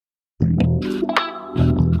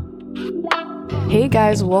Hey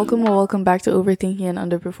guys, welcome or welcome back to Overthinking and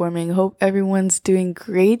Underperforming. Hope everyone's doing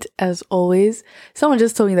great as always. Someone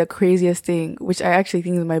just told me the craziest thing, which I actually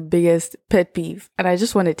think is my biggest pet peeve, and I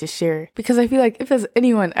just wanted to share because I feel like if there's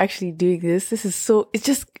anyone actually doing this is so, it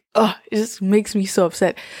just makes me so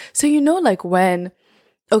upset. So like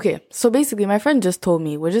okay, so basically my friend just told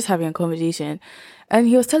me, we're just having a conversation, and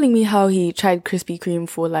he was telling me how he tried Krispy Kreme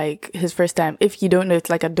for like his first time. If you don't know, it's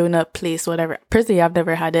like a donut place, whatever. Personally, I've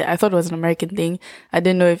never had it. I thought it was an American thing. I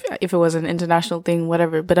didn't know if it was an international thing,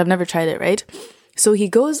 whatever, but I've never tried it, right? So he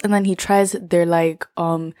goes and then he tries their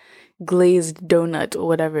glazed donut or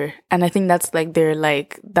whatever. And I think that's like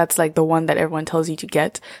the one that everyone tells you to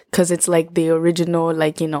get. Cause it's like the original,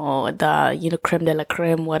 creme de la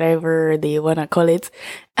creme, whatever they wanna call it.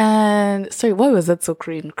 And sorry, why was that so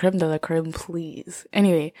cringe? Creme de la creme, please.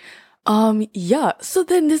 Anyway. Yeah. So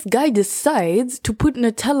then this guy decides to put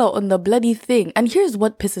Nutella on the bloody thing. And here's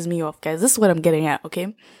what pisses me off, guys. This is what I'm getting at,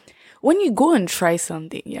 okay? When you go and try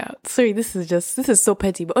something, yeah, sorry, this is so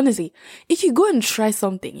petty, but honestly, if you go and try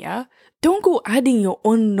something, yeah, don't go adding your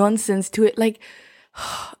own nonsense to it. Like,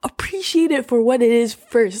 appreciate it for what it is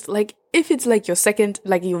first. Like, if it's like your second,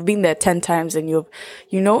 like you've been there 10 times and now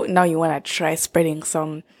you want to try spreading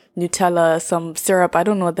some Nutella, some syrup, I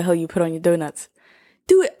don't know what the hell you put on your donuts.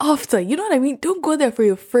 Do it after, you know what I mean? Don't go there for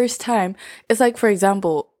your first time. It's like, for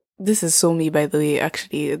example, this is so me, by the way,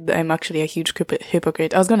 actually. I'm actually a huge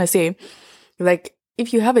hypocrite. I was gonna say, like,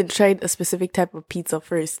 if you haven't tried a specific type of pizza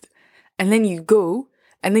first, and then you go,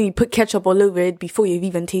 and then you put ketchup all over it before you've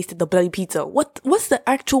even tasted the bloody pizza, what's the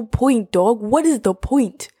actual point, dog? What is the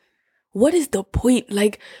point? What is the point?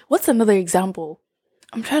 Like, what's another example?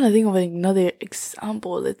 I'm trying to think of another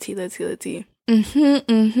example. Let's see. Do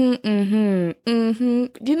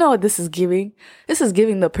you know what this is giving? This is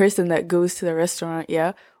giving the person that goes to the restaurant,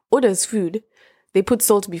 yeah, orders food, they put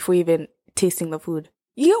salt before even tasting the food.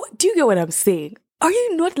 Do you get what I'm saying? Are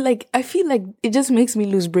you not like, I feel like it just makes me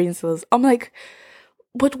lose brain cells. I'm like,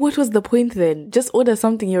 but what was the point then? Just order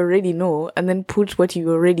something you already know and then put what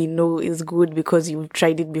you already know is good because you've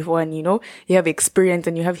tried it before and you have experience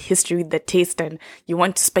and you have history with the taste and you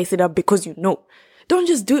want to spice it up because you know. Don't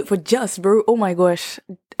just do it for just, bro. Oh my gosh.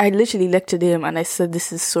 I literally lectured him and I said,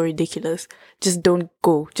 this is so ridiculous. Just don't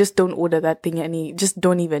go. Just don't order that thing just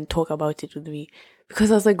don't even talk about it with me. Because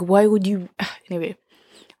I was like, why would you? Anyway,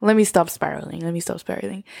 let me stop spiraling.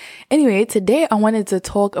 Anyway, today I want to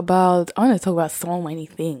talk about so many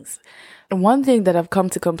things. And one thing that I've come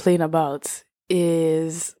to complain about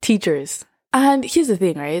is teachers. And here's the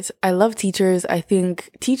thing, right? I love teachers. I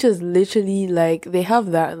think teachers literally they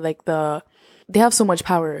have so much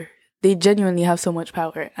power. They genuinely have so much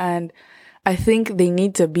power. And I think they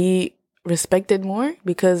need to be respected more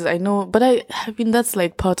because I know, but I mean, that's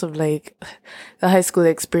like part of like the high school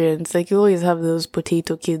experience. Like you always have those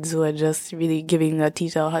potato kids who are just really giving a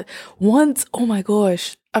teacher a hard. Once, oh my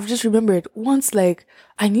gosh, I've just remembered once, like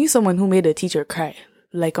I knew someone who made a teacher cry,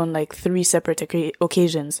 like on like 3 separate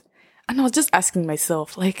occasions. And I was just asking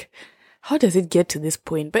myself, like, how does it get to this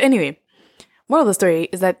point? But anyway, moral of the story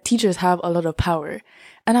is that teachers have a lot of power.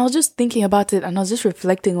 And I was just thinking about it and I was just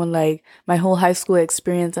reflecting on like my whole high school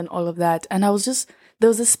experience and all of that. And there was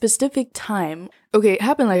a specific time. Okay, it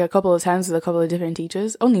happened like a couple of times with a couple of different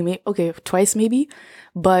teachers. Twice maybe.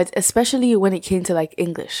 But especially when it came to like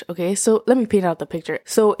English. Okay, so let me paint out the picture.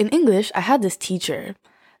 So in English, I had this teacher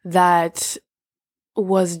that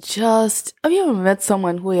was just, have you ever met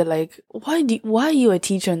someone who you're like, why are you a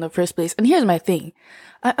teacher in the first place? And here's my thing.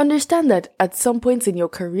 I understand that at some points in your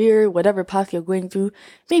career, whatever path you're going through,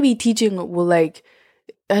 maybe teaching will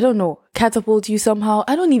catapult you somehow.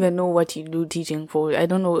 I don't even know what you do teaching for. I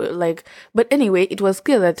don't know, but anyway, it was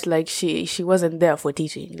clear that she wasn't there for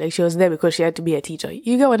teaching. Like she was there because she had to be a teacher.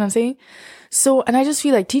 You get what I'm saying? So, and I just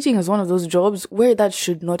feel like teaching is one of those jobs where that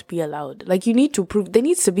should not be allowed. Like you need to prove, there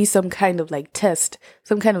needs to be some kind of like test,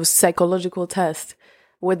 some kind of psychological test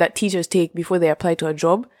where that teachers take before they apply to a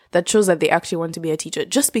job that shows that they actually want to be a teacher.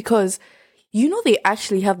 Just because, they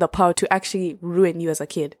actually have the power to actually ruin you as a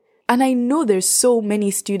kid. And I know there's so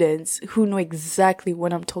many students who know exactly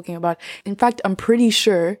what I'm talking about. In fact, I'm pretty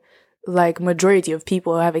sure like majority of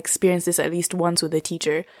people have experienced this at least once with a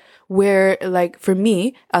teacher where like for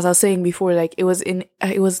me, as I was saying before, like it was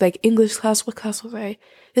like English class. What class was I?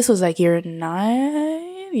 This was like year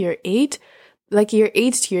 9, year 8, like year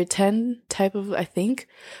 8 to year 10 type of, I think.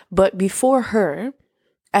 But before her,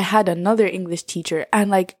 I had another English teacher and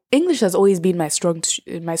like English has always been my strong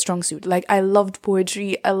suit. Like I loved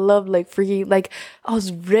poetry. I loved like freaking, like I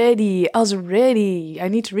was ready. I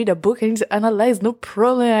need to read a book. I need to analyze. No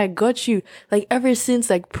problem. I got you. Like ever since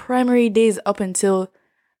like primary days up until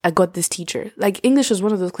I got this teacher. Like English was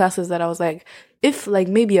one of those classes that I was like, if like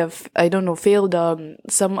maybe I don't know, failed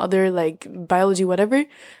some other like biology, whatever,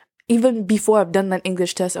 even before I've done that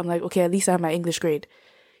English test, I'm like, okay, at least I have my English grade.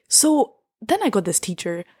 So then I got this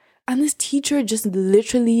teacher, and this teacher just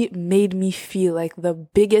literally made me feel like the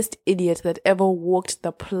biggest idiot that ever walked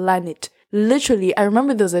the planet. Literally, I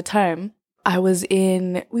remember there was a time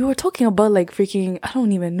we were talking about like freaking, I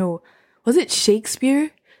don't even know, was it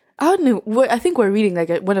Shakespeare? I don't know. I think we're reading like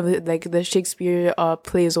one of the Shakespeare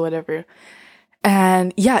plays or whatever.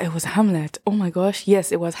 And yeah, it was Hamlet. Oh my gosh,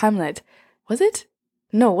 yes, it was Hamlet. Was it?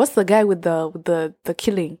 No, what's the guy with the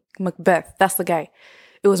killing? Macbeth. That's the guy.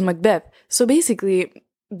 It was Macbeth. So basically,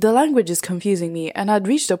 the language is confusing me, and I'd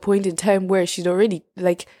reached a point in time where she'd already,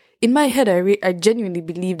 like, in my head, I genuinely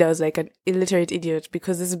believed I was like an illiterate idiot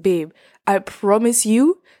because this babe, I promise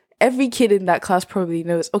you, every kid in that class probably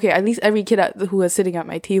knows. Okay, at least every kid who was sitting at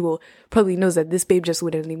my table probably knows that this babe just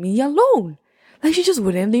wouldn't leave me alone. Like, she just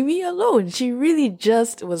wouldn't leave me alone. She really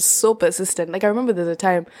just was so persistent. Like, I remember there's a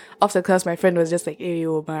time after class, my friend was just like, hey,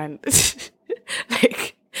 yo, man.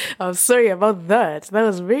 Like, I'm sorry about that. That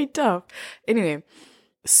was very tough. Anyway,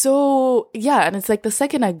 so yeah, and it's like the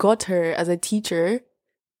second I got her as a teacher,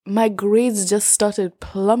 my grades just started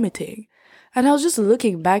plummeting. And I was just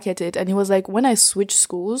looking back at it, and it was like when I switched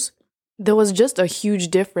schools, there was just a huge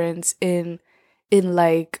difference in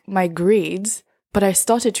like my grades, but I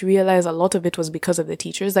started to realize a lot of it was because of the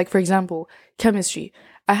teachers. Like, for example, chemistry.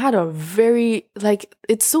 I had a very, like,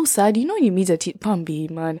 it's so sad. You know when you meet a Pambi,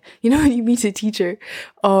 man. You know when you meet a teacher,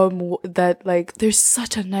 that, like, they're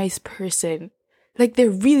such a nice person. Like,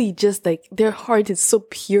 they're really just, like, their heart is so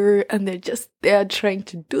pure, and they're just there trying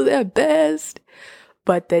to do their best.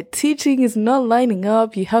 But the teaching is not lining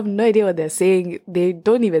up. You have no idea what they're saying. They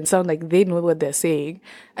don't even sound like they know what they're saying.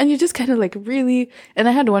 And you're just kind of like, really? And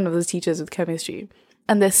I had one of those teachers with chemistry.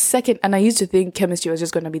 And I used to think chemistry was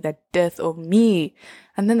just going to be the death of me.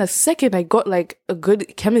 And then the second I got like a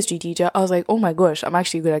good chemistry teacher, I was like, oh my gosh, I'm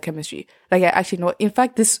actually good at chemistry. Like I actually know, in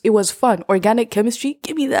fact, it was fun. Organic chemistry,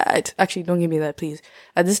 give me that. Actually, don't give me that, please.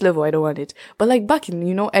 At this level, I don't want it. But like back in,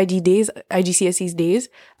 IGCSE's days,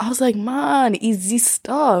 I was like, man, easy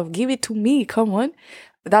stuff. Give it to me. Come on.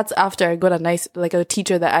 That's after I got a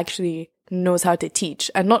teacher that actually knows how to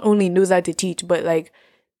teach. And not only knows how to teach, but like,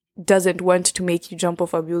 doesn't want to make you jump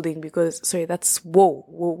off a building because, sorry, that's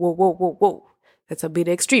whoa. That's a bit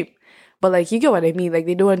extreme. But like, you get what I mean? Like,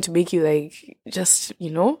 they don't want to make you like, just,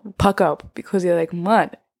 puck up because you're like,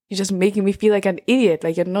 man, you're just making me feel like an idiot.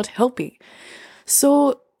 Like, you're not helping.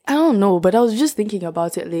 So, I don't know, but I was just thinking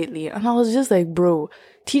about it lately and I was just like, bro,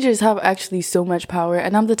 teachers have actually so much power.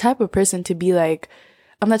 And I'm the type of person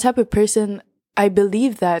I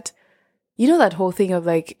believe that, that whole thing of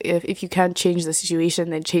like, if you can't change the situation,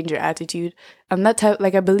 then change your attitude. I'm that type,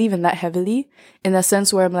 like I believe in that heavily in the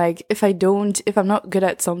sense where I'm like, if I'm not good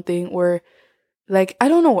at something or like, I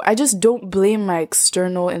don't know, I just don't blame my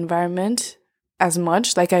external environment as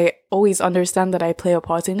much. Like I always understand that I play a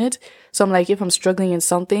part in it. So I'm like, if I'm struggling in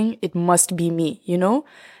something, it must be me,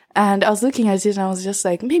 And I was looking at it and I was just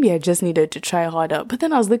like, maybe I just needed to try harder. But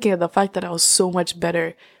then I was looking at the fact that I was so much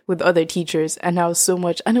better with other teachers and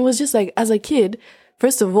and it was just like, as a kid,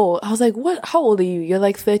 first of all, I was like, how old are you? You're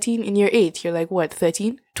like 13 in year 8. You're like, what,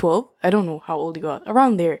 13, 12? I don't know how old you are.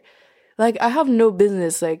 Around there. Like, I have no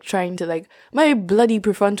business, like, trying to, like, my bloody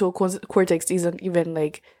prefrontal cortex isn't even,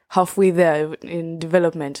 like, halfway there in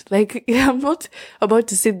development. Like, I'm not about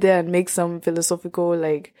to sit there and make some philosophical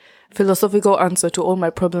answer to all my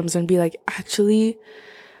problems and be like, actually,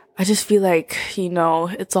 I just feel like,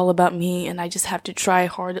 it's all about me and I just have to try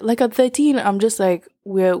hard. Like at 13, I'm just like,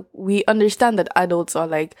 we understand that adults are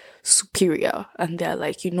like superior and they're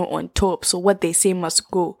like, on top. So what they say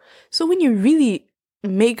must go. So when you really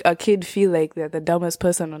make a kid feel like they're the dumbest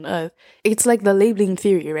person on earth, it's like the labeling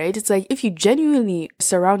theory, right? It's like if you genuinely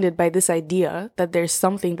surrounded by this idea that there's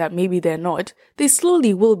something that maybe they're not, they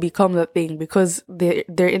slowly will become that thing because they're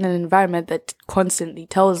in an environment that constantly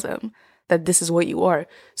tells them that this is what you are.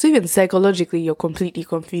 So even psychologically, you're completely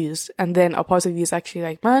confused. And then a part of you is actually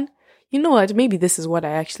like, man, you know what? Maybe this is what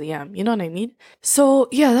I actually am. You know what I mean? So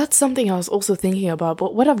yeah, that's something I was also thinking about.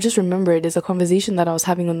 But what I've just remembered is a conversation that I was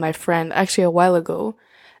having with my friend actually a while ago.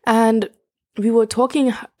 And we were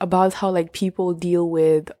talking about how like people deal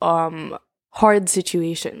with hard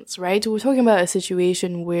situations, right? We were talking about a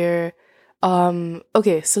situation where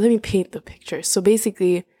okay, so let me paint the picture. So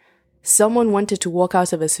basically, someone wanted to walk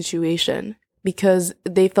out of a situation because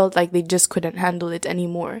they felt like they just couldn't handle it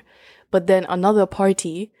anymore. But then another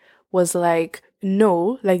party was like,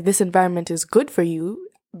 no, like this environment is good for you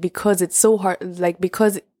because it's so hard, like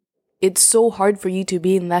because it's so hard for you to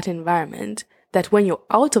be in that environment that when you're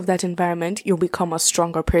out of that environment, you'll become a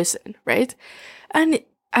stronger person, right? And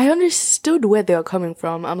I understood where they were coming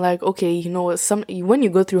from. I'm like, okay, you know, when you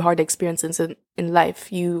go through hard experiences in life,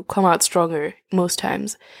 you come out stronger most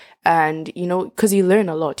times. And, you know, cause you learn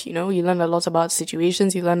a lot, you know, you learn a lot about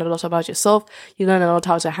situations, you learn a lot about yourself, you learn a lot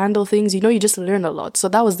how to handle things, you know, you just learn a lot. So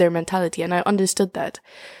that was their mentality, and I understood that.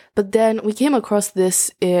 But then we came across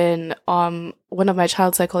this in, one of my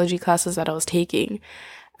child psychology classes that I was taking.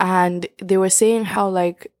 And they were saying how,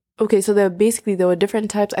 like, okay, so there were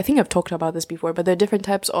different types. I think I've talked about this before, but there are different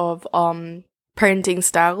types of, parenting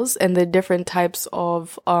styles, and there are different types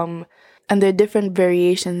of, and there are different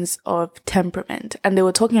variations of temperament. And they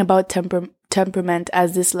were talking about temperament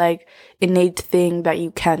as this like innate thing that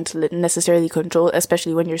you can't necessarily control,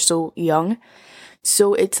 especially when you're so young.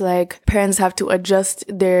 So it's like parents have to adjust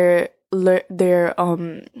their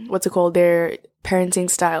parenting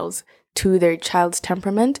styles to their child's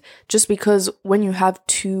temperament, just because when you have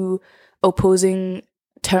two opposing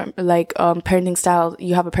parenting style,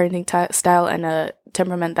 you have a parenting style and a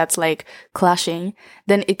temperament that's like clashing,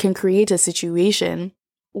 then it can create a situation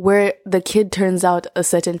where the kid turns out a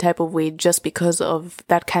certain type of way just because of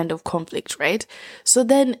that kind of conflict, right? So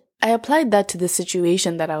then I applied that to the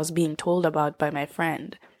situation that I was being told about by my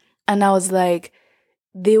friend. And I was like,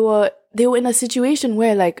 they were in a situation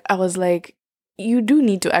where, like, I was like, you do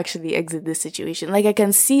need to actually exit this situation. Like, I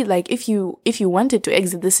can see, like, if you wanted to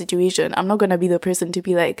exit this situation, I'm not going to be the person to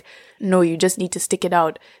be like, no, you just need to stick it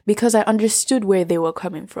out, because I understood where they were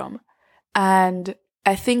coming from. And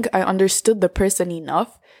I think I understood the person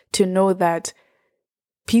enough to know that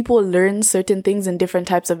people learn certain things in different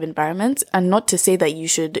types of environments, and not to say that you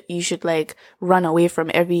should like run away from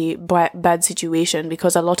every bad situation,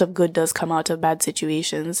 because a lot of good does come out of bad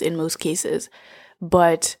situations in most cases.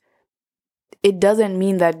 But it doesn't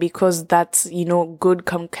mean that because that's, you know, good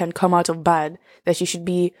can come out of bad, that you should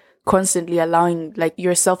be constantly allowing like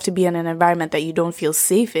yourself to be in an environment that you don't feel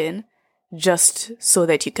safe in just so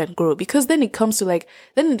that you can grow. Because then it comes to like,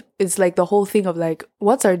 then it's like the whole thing of like,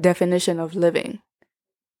 what's our definition of living?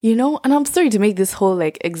 You know? And I'm sorry to make this whole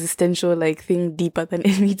like existential like thing deeper than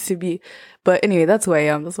it needs to be. But anyway, that's who I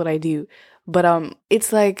am. That's what I do. But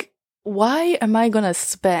it's like, why am I gonna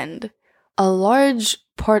spend a large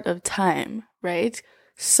part of time, right,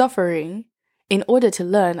 suffering in order to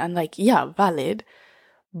learn? And like, yeah, valid.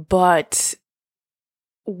 But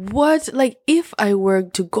what, like, if I were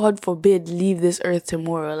to, God forbid, leave this earth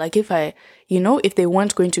tomorrow, like if I, you know, if they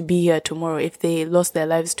weren't going to be here tomorrow, if they lost their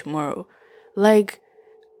lives tomorrow, like,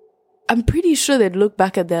 I'm pretty sure they'd look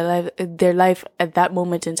back at their life at that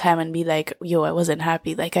moment in time and be like, yo, I wasn't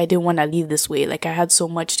happy. Like, I didn't want to leave this way. Like, I had so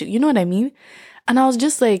much to, you know what I mean? And I was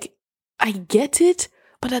just like, I get it.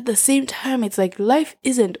 But at the same time, it's like life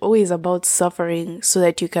isn't always about suffering so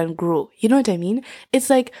that you can grow. You know what I mean? It's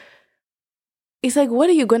like, what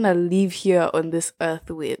are you going to leave here on this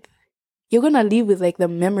earth with? You're going to leave with like the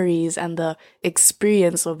memories and the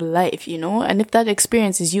experience of life, you know? And if that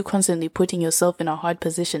experience is you constantly putting yourself in a hard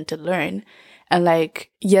position to learn, and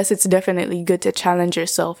like, yes, it's definitely good to challenge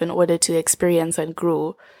yourself in order to experience and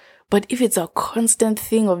grow. But if it's a constant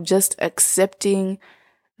thing of just accepting,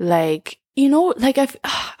 like, you know, like,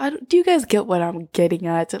 do you guys get what I'm getting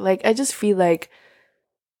at? Like, I just feel like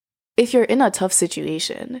if you're in a tough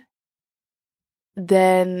situation,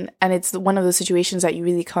 then, and it's one of those situations that you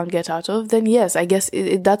really can't get out of, then yes, I guess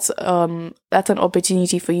that's an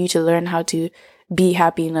opportunity for you to learn how to be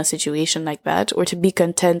happy in a situation like that, or to be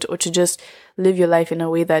content, or to just live your life in a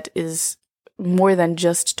way that is more than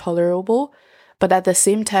just tolerable. But at the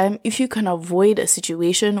same time, if you can avoid a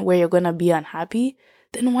situation where you're going to be unhappy,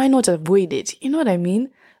 then why not avoid it? You know what I mean?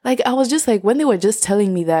 Like, I was just like, when they were just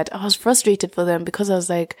telling me that, I was frustrated for them, because I was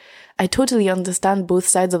like, I totally understand both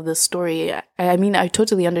sides of the story. I mean, I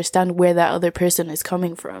totally understand where that other person is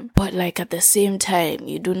coming from. But like, at the same time,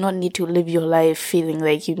 you do not need to live your life feeling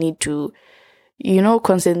like you need to, you know,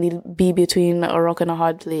 constantly be between a rock and a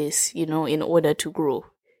hard place, you know, in order to grow.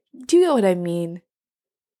 Do you get what I mean?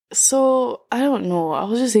 So, I don't know. I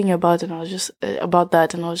was just thinking about it, and I was just, about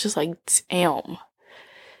that, and I was just like, damn.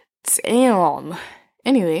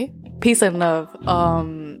 Anyway, peace and love.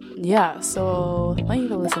 Yeah, so thank you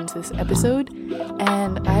for listening to this episode,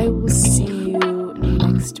 and I will see you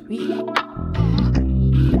next week.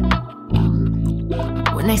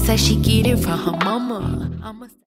 When they say she get it from her mama,